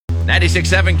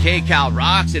96.7 KCal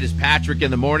rocks. It is Patrick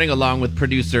in the morning along with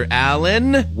producer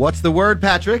Alan. What's the word,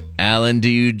 Patrick? Alan, do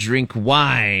you drink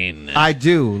wine? I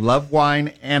do. Love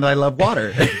wine and I love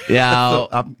water. Yeah. So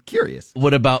I'm curious.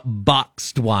 What about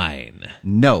boxed wine?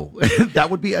 No. That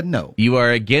would be a no. You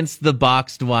are against the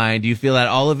boxed wine. Do you feel that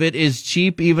all of it is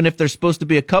cheap, even if there's supposed to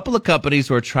be a couple of companies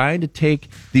who are trying to take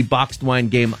the boxed wine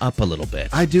game up a little bit?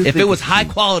 I do. If think it was it's high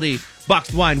cheap. quality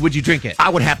boxed wine, would you drink it? I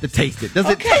would have to taste it. Does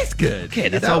it taste good? Okay,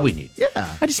 that's You know? all we need.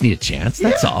 Yeah. I just need a chance.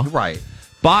 That's Yeah, all. Right.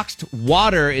 Boxed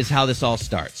water is how this all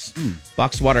starts.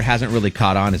 Boxed water hasn't really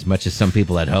caught on as much as some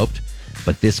people had hoped,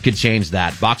 but this could change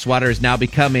that. Boxed water is now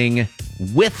becoming,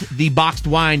 with the boxed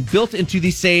wine, built into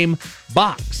the same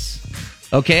box.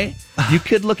 Okay? You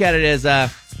could look at it as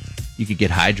you could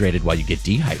get hydrated while you get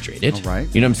dehydrated. All right.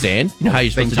 You know what I'm saying? You know how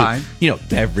you're supposed Same to time. do,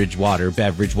 beverage water. To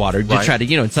Right. try to,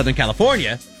 in Southern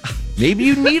California, maybe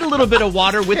you need a little bit of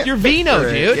water with your vino,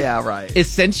 dude. Yeah, right.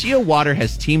 Essentia Water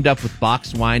has teamed up with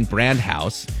Boxed Wine Brand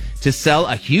House to sell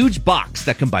a huge box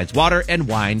that combines water and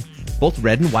wine, both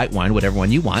red and white wine, whatever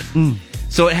one you want.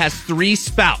 So it has 3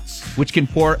 spouts, which can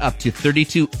pour up to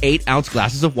 32 8-ounce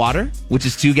glasses of water, which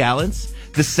is 2 gallons.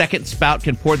 The second spout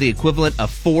can pour the equivalent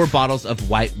of 4 bottles of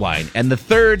white wine. And the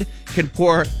third can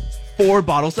pour 4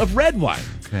 bottles of red wine.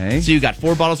 Okay. So you got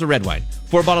 4 bottles of red wine,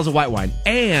 4 bottles of white wine,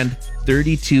 and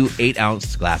 32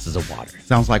 8-ounce glasses of water.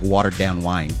 Sounds like watered down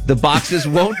wine. The boxes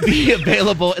won't be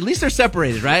available. At least they're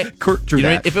seperated, right? True You know,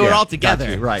 that. if it were Yeah, all together,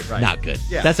 got you. Right. not good.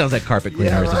 Yeah. That sounds like carpet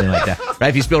cleaner Yeah, or something like that. Right?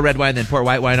 If you spill red wine, then pour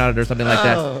white wine on it or something like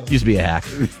that. Used to be a hack.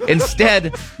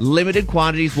 Instead, limited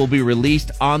quantities will be released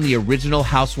on the original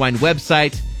House Wine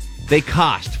website. They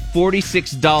cost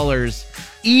 $46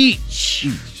 each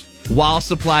while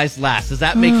supplies last. Does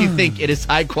that make you think it is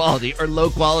high quality or low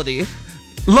quality?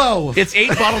 Low. It's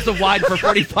 8 bottles of wine for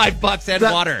 $45 and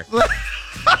water.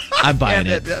 I'm buying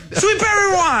it. Sweet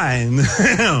berry wine.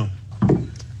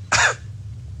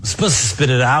 Supposed to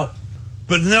spit it out.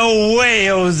 But no way,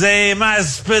 Jose. Am I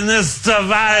spitting this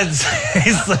stuff out? It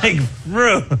tastes like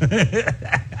fruit.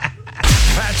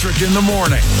 Patrick in the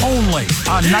morning, only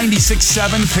on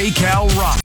 96.7 KCal Rock.